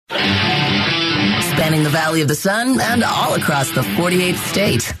spanning the Valley of the Sun and all across the 48th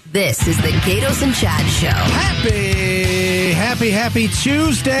state. This is the Gatos and Chad Show. Happy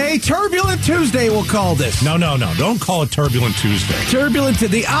Tuesday. Turbulent Tuesday, we'll call this. No. Don't call it Turbulent Tuesday.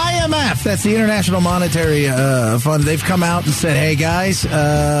 The IMF, that's the International Monetary Fund, they've come out and said, hey, guys,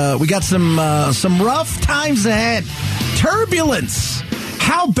 we got some rough times ahead. Turbulence.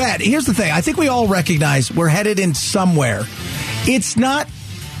 How bad? Here's the thing. I think we all recognize we're headed in somewhere. It's not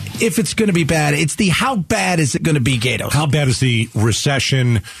if it's going to be bad. It's the how bad is it going to be, Gatos? How bad is the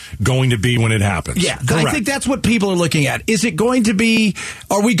recession going to be when it happens? Yeah, correct. I think that's what people are looking at. Is it going to be,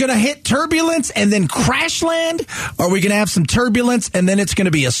 are we going to hit turbulence and then crash land? Are we going to have some turbulence and then it's going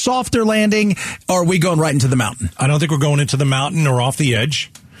to be a softer landing? Or are we going right into the mountain? I don't think we're going into the mountain or off the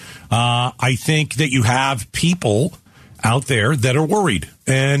edge. I think that you have people out there that are worried.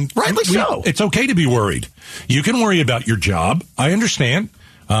 And rightly so. It's okay to be worried. You can worry about your job. I understand.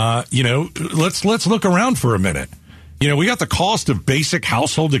 Let's look around for a minute. We got the cost of basic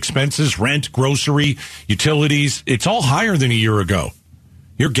household expenses, rent, grocery, utilities. It's all higher than a year ago.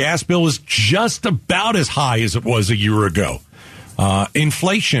 Your gas bill is just about as high as it was a year ago.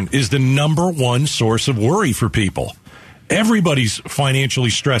 Inflation is the number one source of worry for people. Everybody's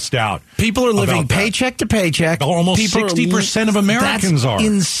financially stressed out. People are living paycheck to paycheck. Almost 60% of Americans are. That's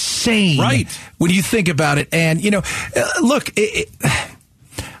insane. Right. When you think about it. And, look,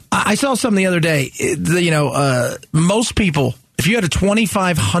 I saw something the other day. Most people, if you had a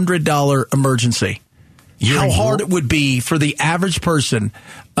 $2,500 emergency, how hard it would be for the average person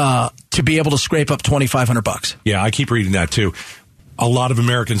to be able to scrape up $2,500. Yeah, I keep reading that, too. A lot of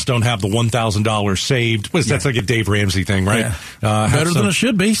Americans don't have the $1,000 saved. That's like a Dave Ramsey thing, right? Yeah. Better than it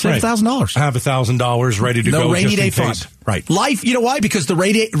should be. Save $1,000. Have $1,000 ready to go. No rainy day fund. Right. Life, you know why? Because the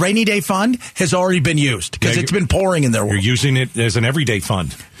rainy day fund has already been used because it's been pouring in their world. You're using it as an everyday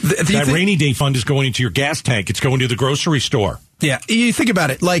fund. That rainy day fund is going into your gas tank. It's going to the grocery store. Yeah. You think about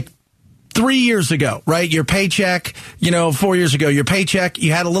it. Like 3 years ago, right? Your paycheck, 4 years ago, your paycheck,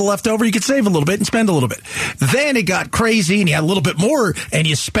 you had a little left over, you could save a little bit and spend a little bit. Then it got crazy and you had a little bit more and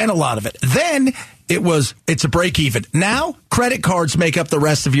you spent a lot of it. Then it's a break even. Now, credit cards make up the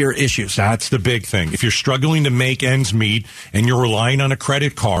rest of your issues. That's the big thing. If you're struggling to make ends meet and you're relying on a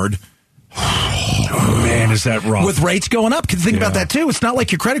credit card, oh man, is that rough? With rates going up, think about that too. It's not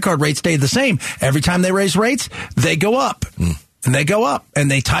like your credit card rates stay the same. Every time they raise rates, they go up. And they go up and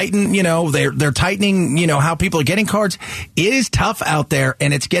they tighten, they're tightening, how people are getting cards. It is tough out there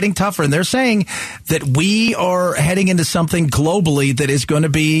and it's getting tougher. And they're saying that we are heading into something globally that is going to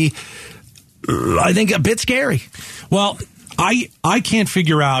be, I think, a bit scary. Well, I can't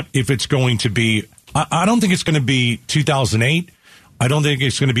figure out if it's going to be, I don't think it's going to be 2008. I don't think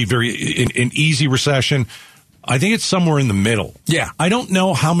it's going to be an easy recession. I think it's somewhere in the middle. Yeah. I don't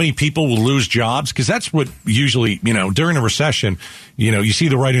know how many people will lose jobs because that's what usually, during a recession, you see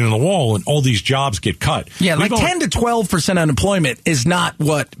the writing on the wall and all these jobs get cut. Yeah, like 10 to 12% unemployment is not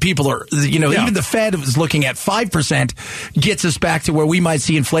what people are, even the Fed was looking at 5% gets us back to where we might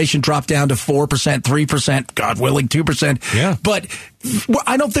see inflation drop down to 4%, 3%, God willing, 2%. Yeah. But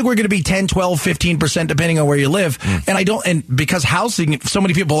I don't think we're going to be 10, 12, 15% depending on where you live. And because housing, so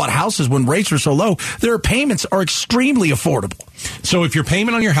many people bought houses when rates were so low, their payments are extremely affordable. So if your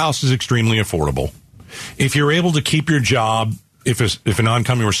payment on your house is extremely affordable, if you're able to keep your job, if an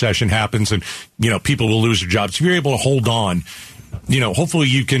oncoming recession happens and, people will lose their jobs, if you're able to hold on, hopefully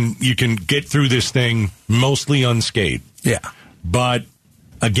you can get through this thing mostly unscathed. Yeah. But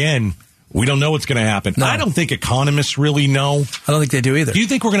again, we don't know what's going to happen. No. I don't think economists really know. I don't think they do either. Do you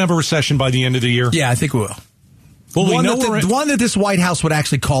think we're going to have a recession by the end of the year? Yeah, I think we will. Well, one that this White House would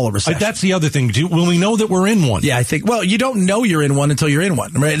actually call a recession. That's the other thing. Will we know that we're in one? Yeah, I think. Well, you don't know you're in one until you're in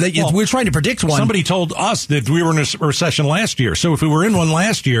one. Right? We're trying to predict one. Somebody told us that we were in a recession last year. So if we were in one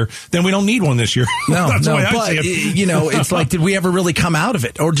last year, then we don't need one this year. No, That's the way I but see it. It's like, did we ever really come out of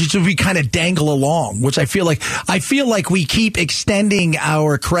it, or did we kind of dangle along? Which I feel like we keep extending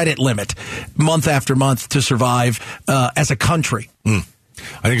our credit limit month after month to survive as a country.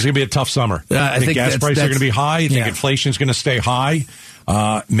 I think it's going to be a tough summer. I think gas prices are going to be high. I think inflation is going to stay high.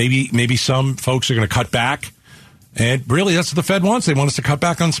 Maybe some folks are going to cut back. And really, that's what the Fed wants. They want us to cut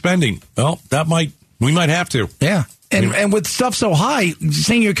back on spending. Well, we might have to. Yeah. And with stuff so high,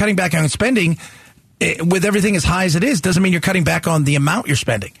 saying you're cutting back on spending, with everything as high as it is, doesn't mean you're cutting back on the amount you're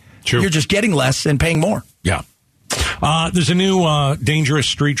spending. True. You're just getting less and paying more. Yeah. There's a new dangerous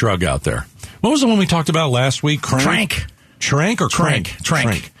street drug out there. What was the one we talked about last week? Crank. Trank or Crank?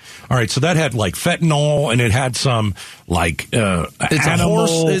 Trank. All right, so that had like fentanyl, and it had some like it's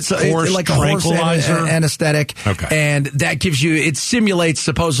animal, it's like a horse anesthetic. Okay, and that gives you, it simulates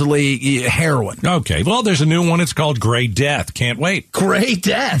supposedly heroin. Okay, well, there's a new one. It's called Gray Death. Can't wait. Gray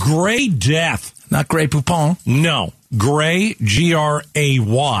Death. Gray Death. Not Grey Poupon. No, Gray,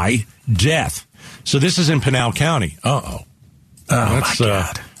 Gray, Death. So this is in Pinal County. Oh, my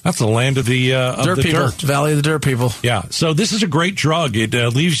God. That's the land of the dirt people. Valley of the Dirt People. Yeah. So this is a great drug. It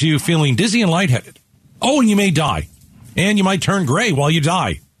leaves you feeling dizzy and lightheaded. Oh, and you may die. And you might turn gray while you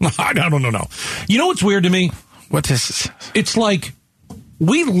die. I don't know. You know what's weird to me? What is this? It's like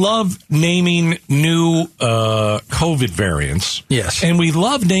we love naming new COVID variants. Yes. And we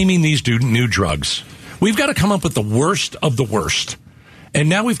love naming these new drugs. We've got to come up with the worst of the worst. And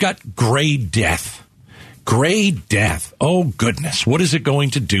now we've got Gray Death. Gray Death. Oh, goodness. What is it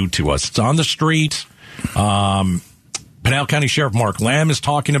going to do to us? It's on the street. Pinal County Sheriff Mark Lamb is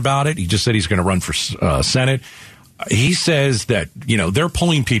talking about it. He just said he's going to run for Senate. He says that, they're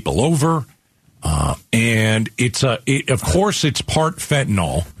pulling people over. And it's of course, it's part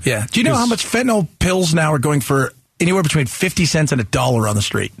fentanyl. Yeah. Do you know how much fentanyl pills now are going for anywhere between 50 cents and $1 on the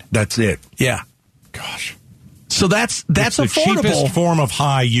street? That's it. Yeah. Gosh. So that's it's the affordable. Cheapest form of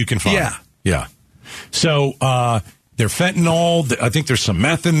high you can find. Yeah. Yeah. So, they're fentanyl. I think there's some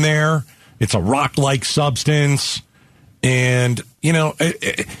meth in there. It's a rock-like substance. And,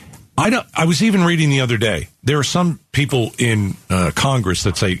 I was even reading the other day, there are some people in Congress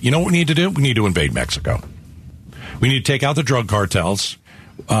that say, you know what we need to do? We need to invade Mexico. We need to take out the drug cartels.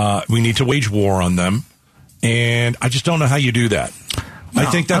 We need to wage war on them. And I just don't know how you do that. No, I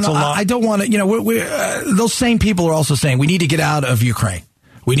think that's a lot. I don't want to, those same people are also saying we need to get out of Ukraine.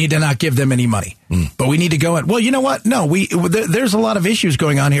 We need to not give them any money, but we need to go in. Well, you know what? No, there's a lot of issues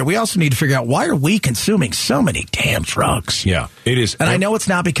going on here. We also need to figure out, why are we consuming so many damn drugs? Yeah, it is. And I know it's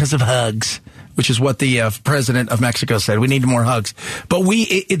not because of hugs, which is what the president of Mexico said. We need more hugs. But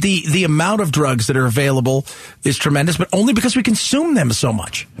the amount of drugs that are available is tremendous, but only because we consume them so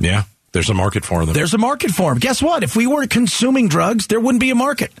much. Yeah, there's a market for them. There's a market for them. Guess what? If we weren't consuming drugs, there wouldn't be a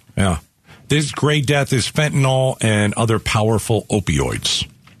market. Yeah. This Gray Death is fentanyl and other powerful opioids.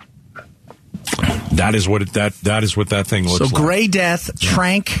 That is what that thing looks like. So Gray Death,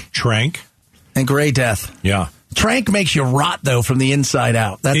 Trank, and Gray Death. Yeah. Trank makes you rot though from the inside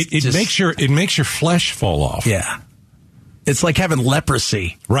out. It makes your flesh fall off. Yeah. It's like having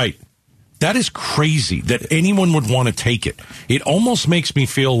leprosy. Right. That is crazy that anyone would want to take it. It almost makes me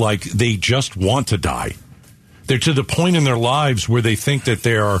feel like they just want to die. They're to the point in their lives where they think that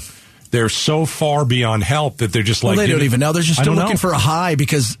they're so far beyond help that they're just like... Well, they don't even know. They're just still looking for a high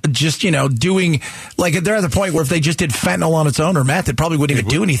because just, doing... Like, they're at the point where if they just did fentanyl on its own or meth, it probably wouldn't even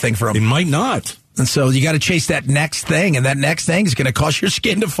do anything for them. It might not. And so you got to chase that next thing, and that next thing is going to cause your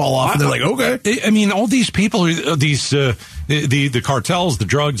skin to fall off. And they're like, okay. I mean, all these people, the cartels, the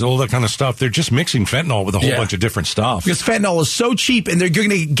drugs, all that kind of stuff, they're just mixing fentanyl with a whole bunch of different stuff. Because fentanyl is so cheap, and they're going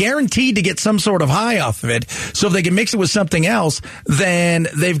to be guaranteed to get some sort of high off of it. So if they can mix it with something else, then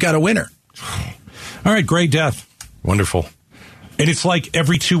they've got a winner. All right, Gray Death. Wonderful. And it's like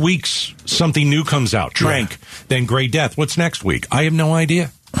every 2 weeks, something new comes out. Trank, then Gray Death. What's next week? I have no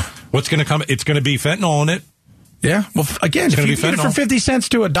idea. What's going to come? It's going to be fentanyl in it. Yeah. Well, again, if you get it for 50 cents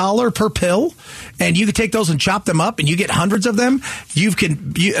to $1 per pill, and you can take those and chop them up, and you get hundreds of them,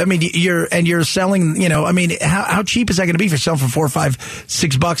 you're selling, how cheap is that going to be if you're selling for $4,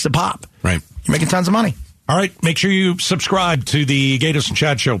 $5, $6 a pop? Right. You're making tons of money. All right. Make sure you subscribe to the Gatos and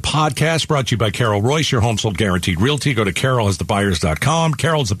Chad Show podcast, brought to you by Carol Royce, your home sold guaranteed realty. Go to carolhasthebuyers.com,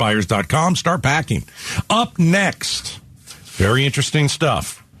 carolhasthebuyers.com. Start packing. Up next, very interesting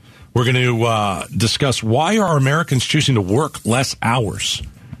stuff. We're going to discuss why are Americans choosing to work less hours.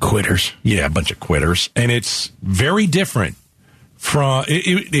 Quitters. Yeah, a bunch of quitters. And it's very different from,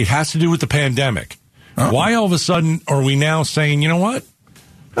 it has to do with the pandemic. Uh-oh. Why all of a sudden are we now saying, you know what?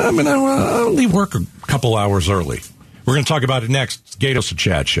 I'll leave work a couple hours early. We're going to talk about it next. It's Gatos and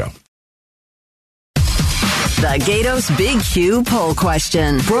Chad Show. The Gatos Big Q poll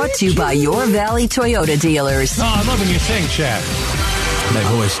question, brought to you by Your Valley Toyota dealers. Oh, I love when you sing, Chad. My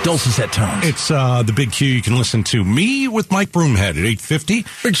voice, dulcet tones. It's the Big Q. You can listen to me with Mike Broomhead at 8:50.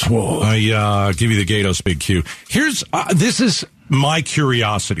 Big swole. I give you the Gatos Big Q. Here's this is my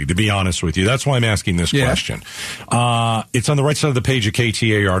curiosity, to be honest with you. That's why I'm asking this question. It's on the right side of the page at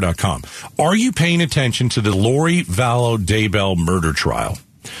KTAR.com. Are you paying attention to the Lori Vallow Daybell murder trial?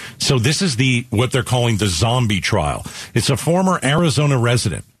 So this is what they're calling the zombie trial. It's a former Arizona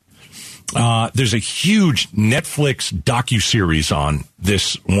resident. There's a huge Netflix docuseries on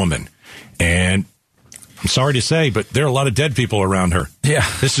this woman. And I'm sorry to say, but there are a lot of dead people around her. Yeah.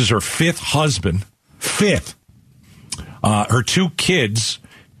 This is her 5th husband. 5th. Her 2 kids,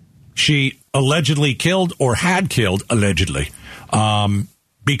 she allegedly killed or had killed, allegedly,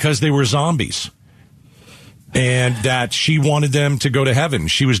 because they were zombies. And that she wanted them to go to heaven.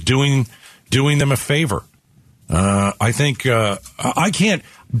 She was doing them a favor. I think, I can't,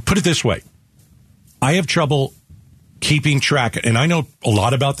 put it this way. I have trouble keeping track, and I know a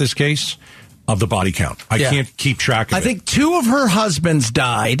lot about this case, of the body count. I can't keep track of it. I think 2 of her husbands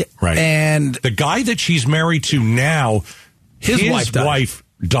died. Right. And the guy that she's married to now, his wife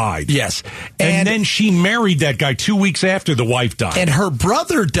died. Yes. And then she married that guy 2 weeks after the wife died. And her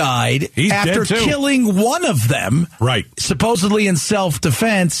brother died after killing one of them. Right. Supposedly in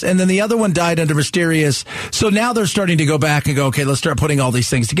self-defense. And then the other one died under mysterious. So now they're starting to go back and go, okay, let's start putting all these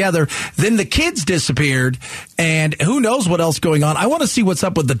things together. Then the kids disappeared. And who knows what else going on. I want to see what's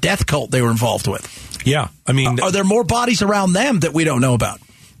up with the death cult they were involved with. Yeah. I mean, are there more bodies around them that we don't know about?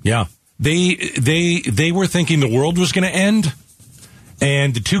 Yeah. They were thinking the world was going to end.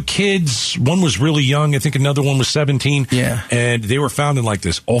 And the 2 kids, one was really young. I think another one was 17. Yeah. And they were found in like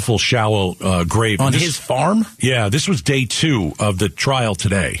this awful shallow grave. On his farm? Yeah. This was day 2 of the trial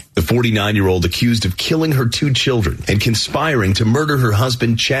today. The 49-year-old accused of killing her 2 children and conspiring to murder her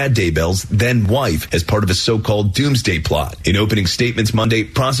husband, Chad Daybell's then wife, as part of a so-called doomsday plot. In opening statements Monday,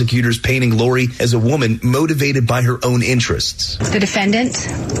 prosecutors painting Lori as a woman motivated by her own interests. The defendant,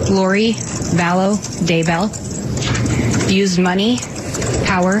 Lori Vallow Daybell, used money,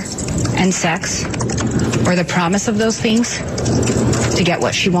 power, and sex, or the promise of those things, to get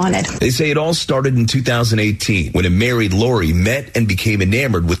what she wanted. They say it all started in 2018 when a married Lori met and became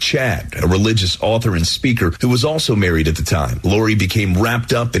enamored with Chad, a religious author and speaker who was also married at the time. Lori became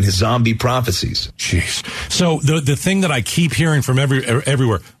wrapped up in his zombie prophecies. Jeez. So the thing that I keep hearing from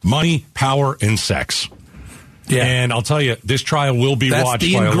everywhere, money, power, and sex. Yeah. And I'll tell you, this trial will be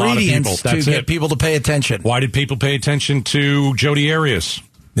watched by a lot of people. That's to get people to pay attention. Why did people pay attention to Jodi Arias?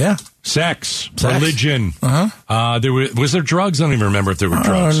 Yeah. Sex. Religion. Was there drugs? I don't even remember if there were drugs.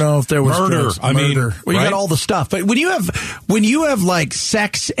 I don't know if there was murder. Drugs. Well, you got all the stuff. But when you have like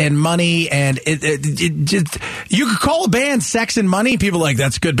sex and money and it just, you could call a band Sex and Money. People are like,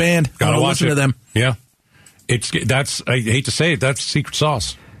 that's a good band. Gotta listen to them. Yeah. I hate to say it, that's secret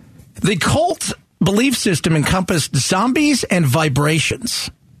sauce. The cult belief system encompassed zombies and vibrations.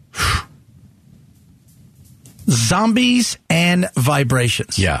 Zombies and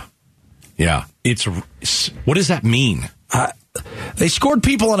vibrations. Yeah. Yeah. What does that mean? They scored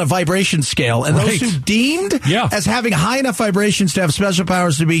people on a vibration scale, and those who deemed as having high enough vibrations to have special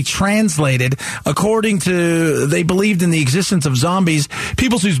powers to be translated, according to, they believed in the existence of zombies,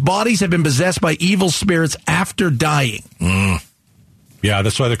 people whose bodies have been possessed by evil spirits after dying. Yeah,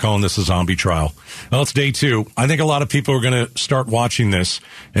 that's why they're calling this a zombie trial. Well, it's day 2. I think a lot of people are going to start watching this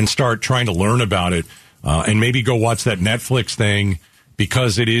and start trying to learn about it, and maybe go watch that Netflix thing,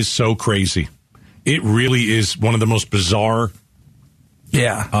 because it is so crazy. It really is one of the most bizarre.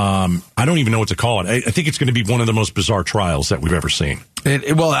 Yeah. I don't even know what to call it. I think it's going to be one of the most bizarre trials that we've ever seen.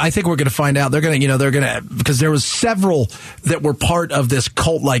 Well, I think we're going to find out. They're going to, because there was several that were part of this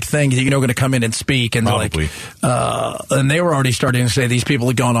cult-like thing, going to come in and speak, and probably, and they were already starting to say these people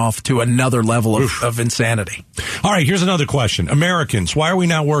had gone off to another level of insanity. All right, here's another question: Americans, why are we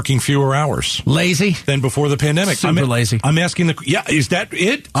now working fewer hours? Lazy than before the pandemic. Super lazy. I'm asking is that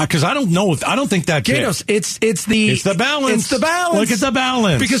it? Because I don't know. I don't think that's it. It's the balance. It's the balance. Look at the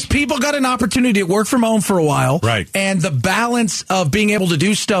balance. Because people got an opportunity to work from home for a while, right? And the balance of being able to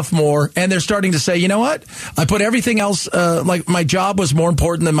do stuff more, and they're starting to say, you know what? I put everything else, like my job was more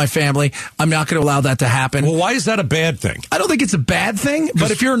important than my family. I'm not going to allow that to happen. Well, why is that a bad thing? I don't think it's a bad thing,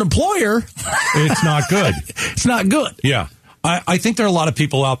 but if you're an employer, it's not good. It's not good. Yeah. I think there are a lot of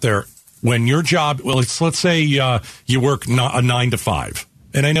people out there when your job, let's say you work a 9 to 5.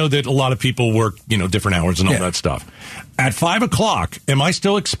 And I know that a lot of people work, different hours and all that stuff. At 5 o'clock, am I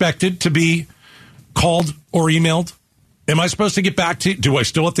still expected to be called or emailed? Am I supposed to get back to you? Do I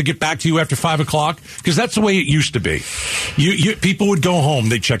still have to get back to you after 5 o'clock? Because that's the way it used to be. People would go home,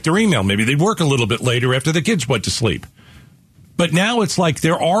 they'd check their email. Maybe they'd work a little bit later after the kids went to sleep. But now it's like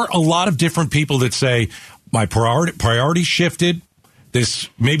there are a lot of different people that say, my priority shifted.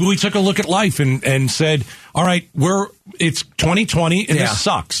 Maybe we took a look at life and said, all right, it's 2020 and this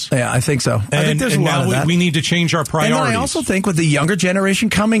sucks. Yeah, I think so. I think there's a lot of that. We need to change our priorities. And I also think with the younger generation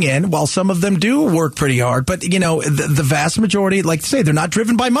coming in, while some of them do work pretty hard, but the vast majority, like to say, they're not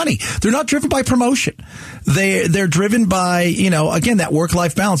driven by money. They're not driven by promotion. They're driven by, again, that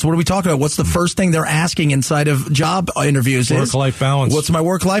work-life balance. What are we talking about? What's the first thing they're asking inside of job interviews? Work-life balance. What's my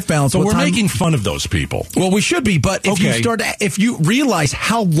work-life balance? So we're making fun of those people. Well, we should be, but if you realize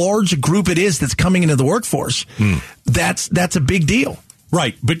how large a group it is that's coming into the workforce, that's a big deal.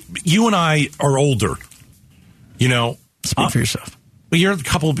 Right, but you and I are older. Speak for yourself. Well, you're a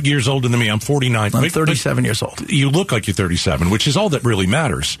couple of years older than me. I'm 49. I'm 37 years old. You look like you're 37, which is all that really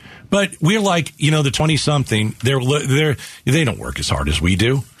matters. But we're like, the 20-something. They don't work as hard as we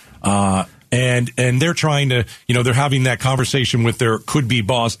do. And they're trying to, they're having that conversation with their could-be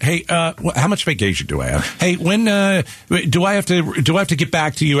boss. Hey, how much vacation do I have? Hey, when do I have to get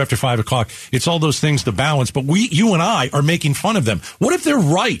back to you after 5 o'clock? It's all those things to balance. But you and I are making fun of them. What if they're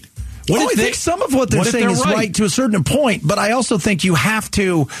right? I think some of what they're saying is right to a certain point. But I also think you have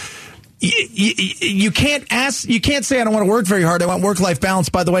to. You can't say I don't want to work very hard. I want work-life balance.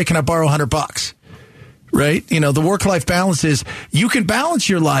 By the way, can I borrow $100? Right? The work-life balance is you can balance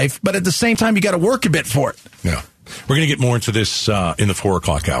your life, but at the same time, you got to work a bit for it. Yeah. We're going to get more into this in the 4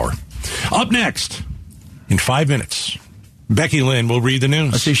 o'clock hour. Up next, in 5 minutes, Becky Lynn will read the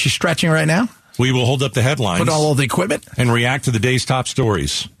news. I see she's stretching right now. We will hold up the headlines. Put all the equipment. And react to the day's top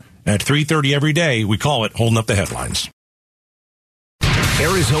stories. At 3:30 every day, we call it Holding Up the Headlines.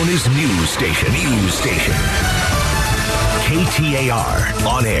 Arizona's news station. KTAR.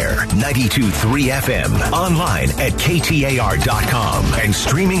 On air, 92.3 FM. Online at KTAR.com. And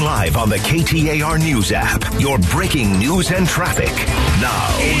streaming live on the KTAR News app. Your breaking news and traffic. Now.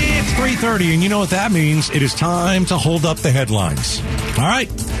 It's 3:30, and you know what that means. It is time to hold up the headlines. All right,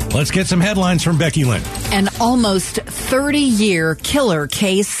 let's get some headlines from Becky Lynn. An almost 30-year killer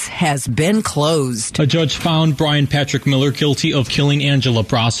case has been closed. A judge found Brian Patrick Miller guilty of killing Angela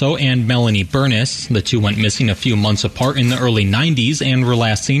Brasso and Melanie Burness. The two went missing a few months apart in the early 90s and were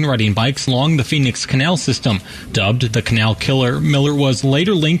last seen riding bikes along the Phoenix Canal system. Dubbed the Canal Killer, Miller was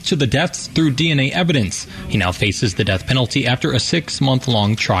later linked to the deaths through DNA evidence. He now faces the death penalty after a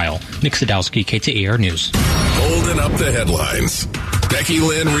 6-month-long trial. Nick Sadowski, KTAR News. Holding up the headlines. Becky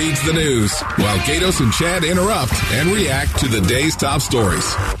Lynn reads the news while Gatos and Chad interrupt and react to the day's top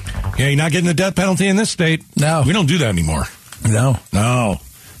stories. Yeah, you're not getting the death penalty in this state. No. We don't do that anymore. No.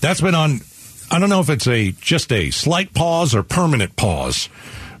 That's been on, I don't know if it's just a slight pause or permanent pause.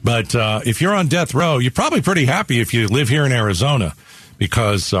 But if you're on death row, you're probably pretty happy if you live here in Arizona.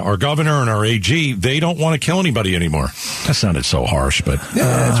 Because our governor and our AG, they don't want to kill anybody anymore. That sounded so harsh, but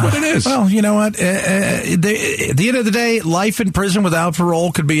that's what it is. Well, you know what? At the end of the day, life in prison without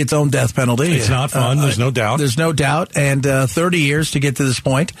parole could be its own death penalty. It's not fun. There's no doubt. There's no doubt. And 30 years to get to this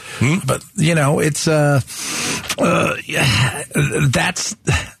point. But, it's that's...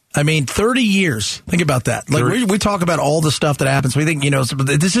 30 years. Think about that. Like we talk about all the stuff that happens. We think,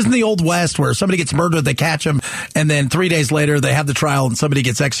 this isn't the Old West where somebody gets murdered, they catch them, and then 3 days later they have the trial and somebody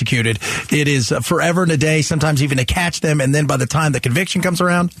gets executed. It is forever and a day, sometimes even to catch them, and then by the time the conviction comes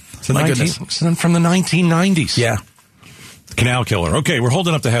around, my goodness. It's from the 1990s. Yeah. Canal Killer. Okay, we're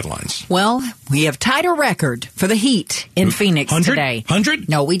holding up the headlines. Well, we have tied a record for the heat in Phoenix 100? today. 100?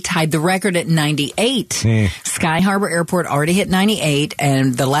 No, we tied the record at 98. Sky Harbor Airport already hit 98,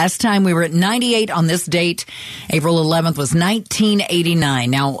 and the last time we were at 98 on this date, April 11th, was 1989.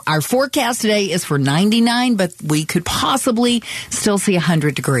 Now, our forecast today is for 99, but we could possibly still see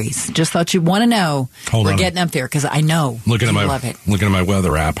 100 degrees. Just thought you'd want to know we're getting up there, because I know you love it. Looking at my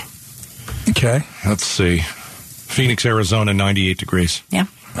weather app. Okay. Let's see. Phoenix, Arizona, 98 degrees. Yeah.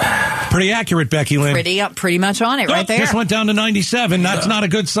 Pretty accurate, Becky Lynn. Pretty much on it right there. Just went down to 97. That's not a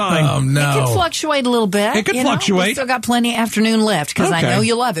good sign. Oh, no. It can fluctuate a little bit. It could fluctuate. We still got plenty of afternoon left, because I know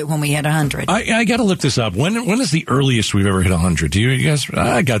you love it when we hit 100. I got to look this up. When is the earliest we've ever hit 100? Do you guys?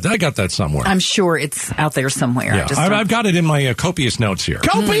 I got that somewhere. I'm sure it's out there somewhere. Yeah. I've got it in my copious notes here.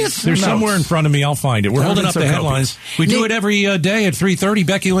 Copious? There's somewhere in front of me. I'll find it. We're holding up the headlines. We do it every day at 3:30.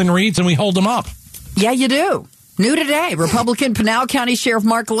 Becky Lynn reads, and we hold them up. Yeah, you do. New today, Republican Pinal County Sheriff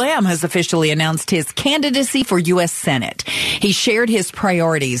Mark Lamb has officially announced his candidacy for U.S. Senate. He shared his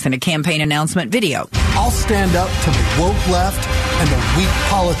priorities in a campaign announcement video. I'll stand up to the woke left and the weak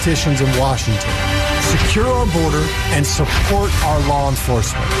politicians in Washington. Secure our border and support our law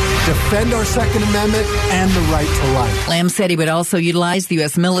enforcement. Defend our Second Amendment and the right to life. Lamb said he would also utilize the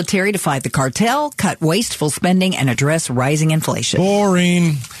U.S. military to fight the cartel, cut wasteful spending, and address rising inflation.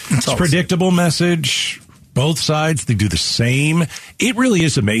 Boring. It's a predictable message. Both sides, they do the same. It really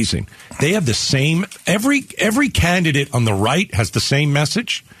is amazing. They have the same. Every candidate on the right has the same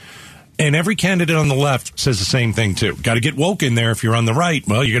message. And every candidate on the left says the same thing, too. Got to get woke in there if you're on the right.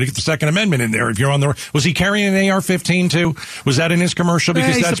 Well, you got to get the Second Amendment in there if you're on the right. Was he carrying an AR-15, too? Was that in his commercial?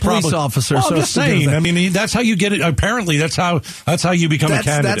 Because he's that's a police probably officer. Well, so I'm just saying. I mean, that's how you get it. Apparently, that's how you become a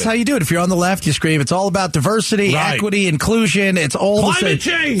candidate. That's how you do it. If you're on the left, you scream, it's all about diversity, equity, inclusion. It's all climate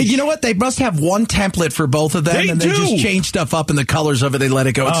change. You know what? They must have one template for both of them, they just change stuff up in the colors of it. They let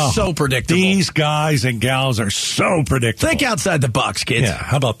it go. It's so predictable. These guys and gals are so predictable. Think outside the box, kids. Yeah,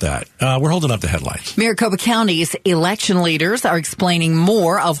 how about that? We're holding up the headlines. Maricopa County's election leaders are explaining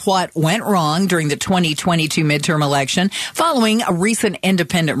more of what went wrong during the 2022 midterm election following a recent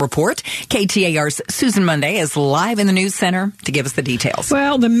independent report. KTAR's Susan Monday is live in the news center to give us the details.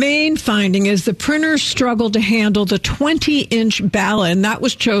 Well, the main finding is the printers struggled to handle the 20-inch ballot, and that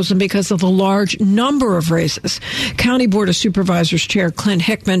was chosen because of the large number of races. County Board of Supervisors Chair Clint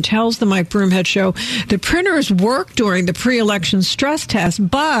Hickman tells the Mike Broomhead Show the printers worked during the pre-election stress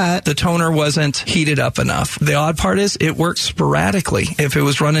test, but the toner wasn't heated up enough. The odd part is it worked sporadically. If it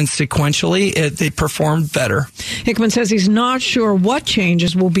was running sequentially, it performed better. Hickman says he's not sure what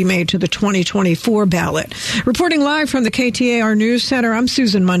changes will be made to the 2024 ballot. Reporting live from the KTAR News Center, I'm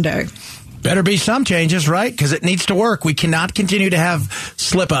Susan Monday. Better be some changes, right? Because it needs to work. We cannot continue to have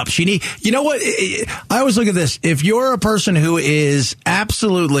slip-ups. You know what? I always look at this. If you're a person who is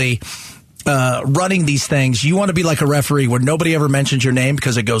absolutely running these things, you want to be like a referee where nobody ever mentions your name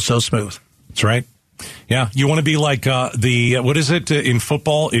because it goes so smooth. That's right. Yeah, you want to be like what is it in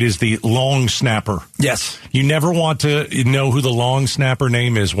football? It is the long snapper. Yes. You never want to know who the long snapper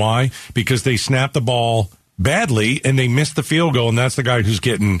name is. Why? Because they snap the ball badly and they miss the field goal, and that's the guy who's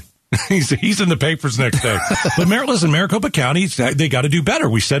getting... He's in the papers next day. But Maricopa County, they got to do better.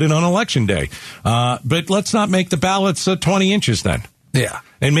 We said it on Election Day. But let's not make the ballots 20 inches then. Yeah.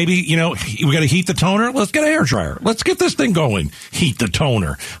 And maybe, we got to heat the toner. Let's get a hairdryer. Let's get this thing going. Heat the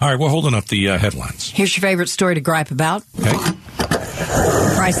toner. All right, we're holding up the headlines. Here's your favorite story to gripe about. Okay.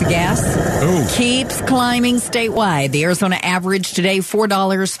 Price of gas keeps climbing statewide. The Arizona average today,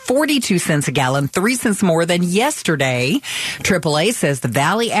 $4.42 a gallon, 3 cents more than yesterday. AAA says the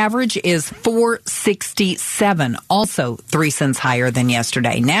Valley average is $4.67, also 3 cents higher than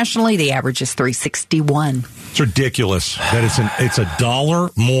yesterday. Nationally, the average is $3.61. It's ridiculous that it's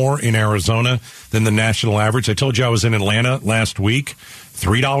 $1 more in Arizona than the national average. I told you I was in Atlanta last week,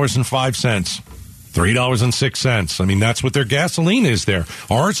 $3.05. $3.06. I mean, that's what their gasoline is there.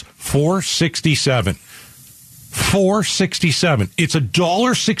 Ours, $4.67. $4.67. It's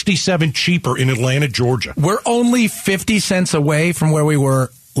 $1.67 cheaper in Atlanta, Georgia. We're only 50 cents away from where we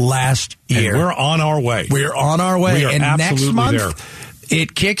were last year. And we're on our way. We're on our way. We are and absolutely next month, there.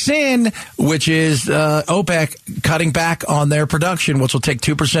 It kicks in, which is OPEC cutting back on their production, which will take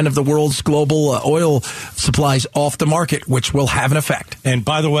 2% of the world's global oil supplies off the market, which will have an effect. And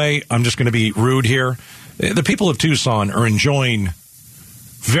by the way, I'm just going to be rude here. The people of Tucson are enjoying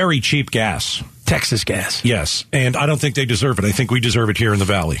very cheap gas. Texas gas. Yes, and I don't think they deserve it. I think we deserve it here in the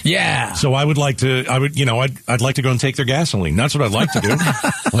Valley. Yeah. So I'd like to go and take their gasoline. That's what I'd like to do.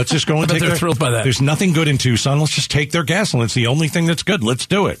 Let's just go and take they're thrilled by that. There's nothing good in Tucson. Let's just take their gasoline. It's the only thing that's good. Let's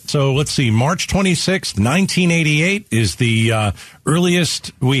do it. So let's see. March 26th, 1988 is the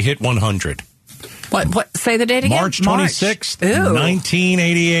earliest we hit 100. What? Say the date again? March 26th,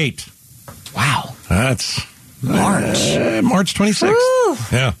 1988. Wow. That's March. March 26th. Woo.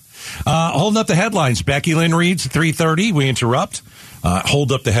 Yeah. Holding up the headlines. Becky Lynn reads 3:30. We interrupt.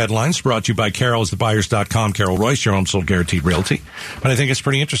 Hold up the headlines. Brought to you by Carol'sTheBuyers.com. Carol Royce, your home sold guaranteed realty. But I think it's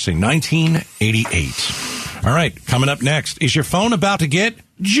pretty interesting. 1988. All right. Coming up next. Is your phone about to get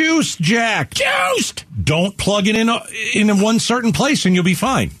juiced, Jack? Juiced! Don't plug it in one certain place and you'll be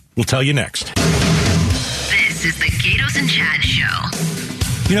fine. We'll tell you next. This is the Gatos and Chad Show.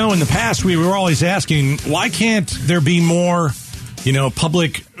 In the past, we were always asking, why can't there be more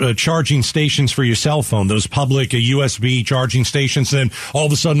public charging stations for your cell phone, those public USB charging stations? Then all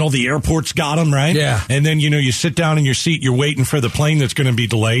of a sudden, all the airports got them, right? Yeah. And then, you sit down in your seat, you're waiting for the plane that's going to be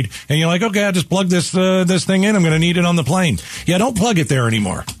delayed. And you're like, okay, I just plug this thing in. I'm going to need it on the plane. Yeah, don't plug it there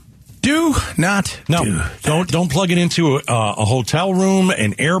anymore. Do not. No, don't plug it into a hotel room,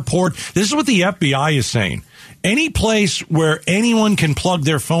 an airport. This is what the FBI is saying. Any place where anyone can plug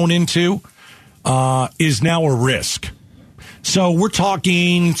their phone into is now a risk. So we're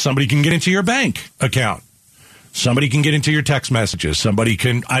talking somebody can get into your bank account. Somebody can get into your text messages. Somebody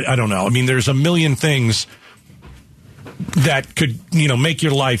can, I don't know. I mean, there's a million things that could, make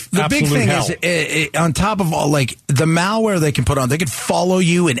your life the absolute big thing hell. is, on top of all, like, the malware they can put on, they could follow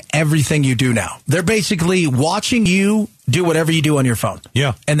you in everything you do now. They're basically watching you do whatever you do on your phone.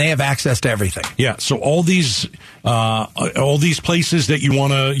 Yeah. And they have access to everything. Yeah, so all these places that you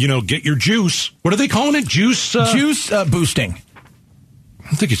want to, get your juice, what are they calling it? Juice boosting.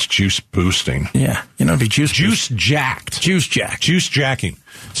 I don't think it's juice boosting. Yeah, it'd be juice jacked. Juice jacked. Juice jacking.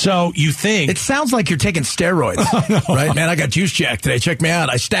 So you think... It sounds like you're taking steroids. Right? Man, I got juice jacked today. Check me out.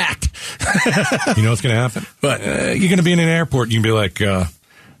 I stacked. You know what's going to happen? What? You're going to be in an airport. You can be like...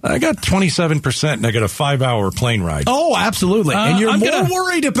 I got 27% and I got a 5-hour plane ride. Oh, absolutely. And you're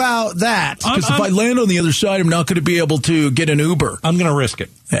worried about that. Because if I land on the other side, I'm not going to be able to get an Uber. I'm going to risk it.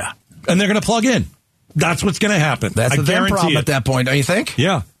 Yeah. And they're going to plug in. That's what's going to happen. That's the damn problem at that point, don't you think?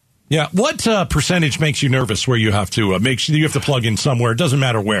 Yeah. Yeah. What percentage makes you nervous where you have to make sure you have to plug in somewhere? It doesn't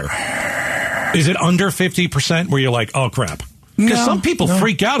matter where. Is it under 50% where you're like, oh, crap? Because some people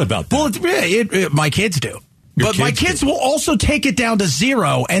freak out about that. Well, my kids do. But my kids will also take it down to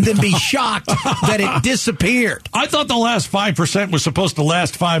 0 and then be shocked that it disappeared. I thought the last 5% was supposed to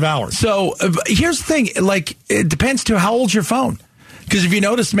last 5 hours. So here's the thing. Like, it depends to how old's your phone. Because if you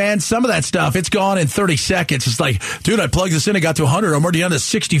notice, man, some of that stuff, it's gone in 30 seconds. It's like, dude, I plugged this in, I got to 100. I'm already down to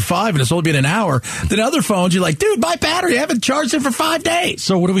 65, and it's only been an hour. Then other phones, you're like, dude, my battery, I haven't charged it for 5 days.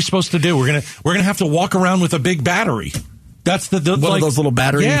 So what are we supposed to do? We're gonna have to walk around with a big battery. That's the one of those little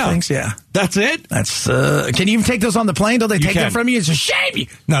battery things. Yeah, that's it. That's can you even take those on the plane? Don't they take them from you? It's a shame.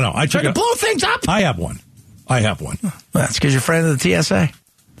 No, I try to blow things up. I have one. That's because you're friend of the TSA.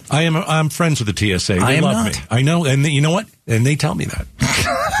 I'm friends with the TSA. They love me. I know, and you know what? And they tell me that.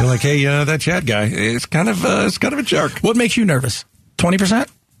 They're like, hey, that Chad guy is kind of a jerk. What makes you nervous? 20%?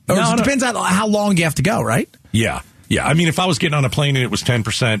 It depends on how long you have to go, right? Yeah. I mean, if I was getting on a plane and it was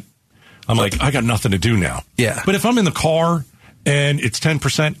 10%, I'm like, I got nothing to do now. Yeah. But if I'm in the car and it's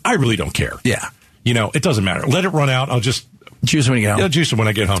 10%, I really don't care. Yeah. It doesn't matter. Let it run out. I'll just juice when you get home. Yeah, juice it when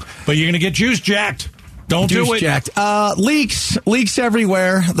I get home. But you're going to get juice jacked. Don't do it. Jacked. Leaks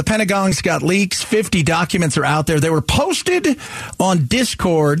everywhere. The Pentagon's got leaks. 50 documents are out there. They were posted on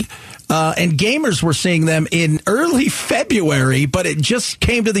Discord, and gamers were seeing them in early February, but it just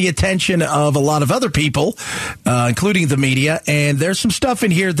came to the attention of a lot of other people, including the media, and there's some stuff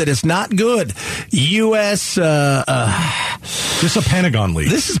in here that is not good. U.S. This is a Pentagon leak.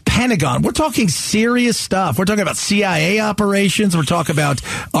 This is Pentagon. We're talking serious stuff. We're talking about CIA operations. We're talking about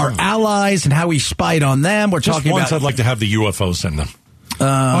our allies and how we spied on them. We're talking about. I'd like to have the UFO send them.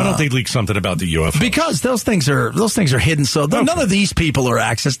 Why don't they leak something about the UFO? Because those things are hidden. So none of these people are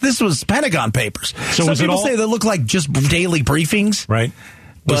accessed. This was Pentagon papers. So some people say they look like just daily briefings, right?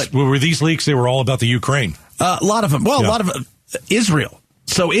 But were these leaks? They were all about the Ukraine. A lot of them. Well, a lot of Israel.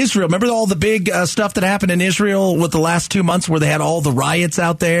 So Israel, remember all the big stuff that happened in Israel with the last 2 months where they had all the riots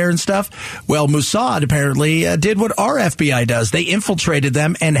out there and stuff? Well, Mossad apparently did what our FBI does. They infiltrated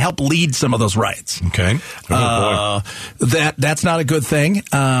them and helped lead some of those riots. Okay. That's not a good thing.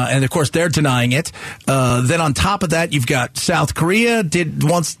 And, of course, they're denying it. Then on top of that, you've got South Korea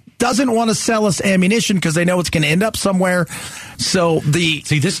doesn't want to sell us ammunition because they know it's going to end up somewhere. So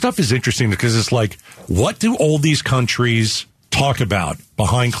this stuff is interesting because it's like, what do all these countries talk about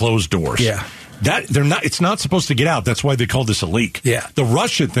behind closed doors? Yeah. It's not supposed to get out. That's why they call this a leak. Yeah. The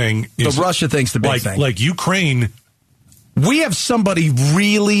Russia thing is the big thing. Like Ukraine. We have somebody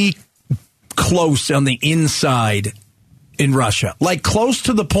really close on the inside in Russia. Like close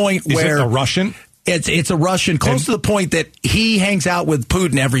to the point where Is it a Russian? It's a Russian, close to the point that he hangs out with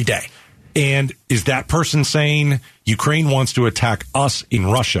Putin every day. And is that person saying Ukraine wants to attack us in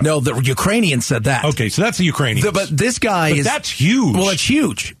Russia? No, the Ukrainians said that. Okay, so that's the Ukrainians. But this guy that's huge. Well, it's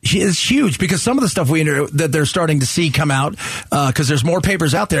huge. It's huge because some of the stuff that they're starting to see come out because there's more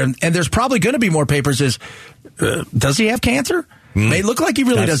papers out there, and there's probably going to be more papers. Does he have cancer? May look like he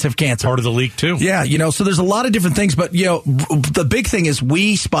really does have cancer. Part of the leak, too. Yeah, so there's a lot of different things. But, the big thing is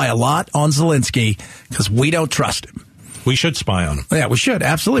we spy a lot on Zelensky because we don't trust him. We should spy on him. Yeah, we should.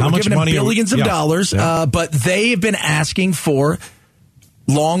 Absolutely. We're giving him billions of dollars. Yeah. But they have been asking for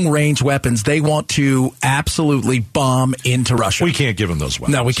long-range weapons. They want to absolutely bomb into Russia. We can't give them those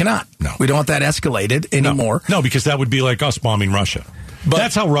weapons. No, we cannot. No. We don't want that escalated anymore. No, because that would be like us bombing Russia. But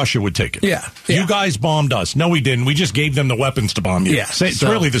that's how Russia would take it. Yeah. You guys bombed us. No, we didn't. We just gave them the weapons to bomb you. Yeah. It's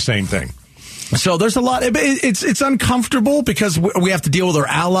really the same thing. So there's a lot. It's uncomfortable because we have to deal with our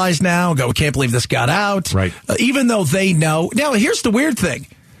allies now. We can't believe this got out. Right. Even though they know. Now, here's the weird thing.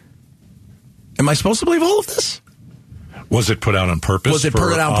 Am I supposed to believe all of this? Was it put out on purpose? Was it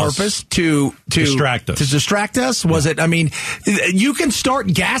put out on purpose to distract us? To distract us? Was it? I mean, you can start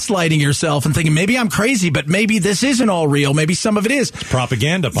gaslighting yourself and thinking maybe I'm crazy, but maybe this isn't all real. Maybe some of it is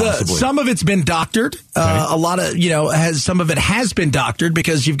propaganda. Possibly some of it's been doctored. A lot of some of it has been doctored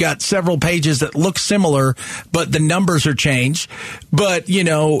because you've got several pages that look similar, but the numbers are changed. But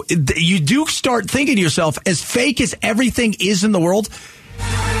you do start thinking to yourself, as fake as everything is in the world,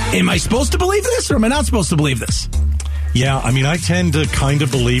 am I supposed to believe this or am I not supposed to believe this? Yeah, I mean, I tend to kind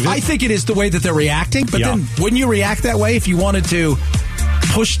of believe it. I think it is the way that they're reacting, but then wouldn't you react that way if you wanted to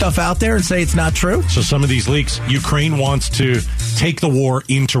push stuff out there and say it's not true? So some of these leaks, Ukraine wants to take the war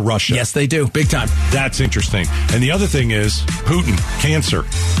into Russia. Yes, they do. Big time. That's interesting. And the other thing is Putin, cancer,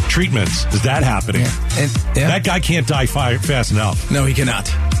 treatments. Is that happening? That guy can't die fast enough. No, he cannot.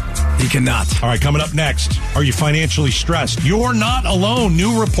 He cannot. All right, coming up next, are you financially stressed? You're not alone.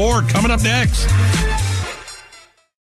 New report coming up next.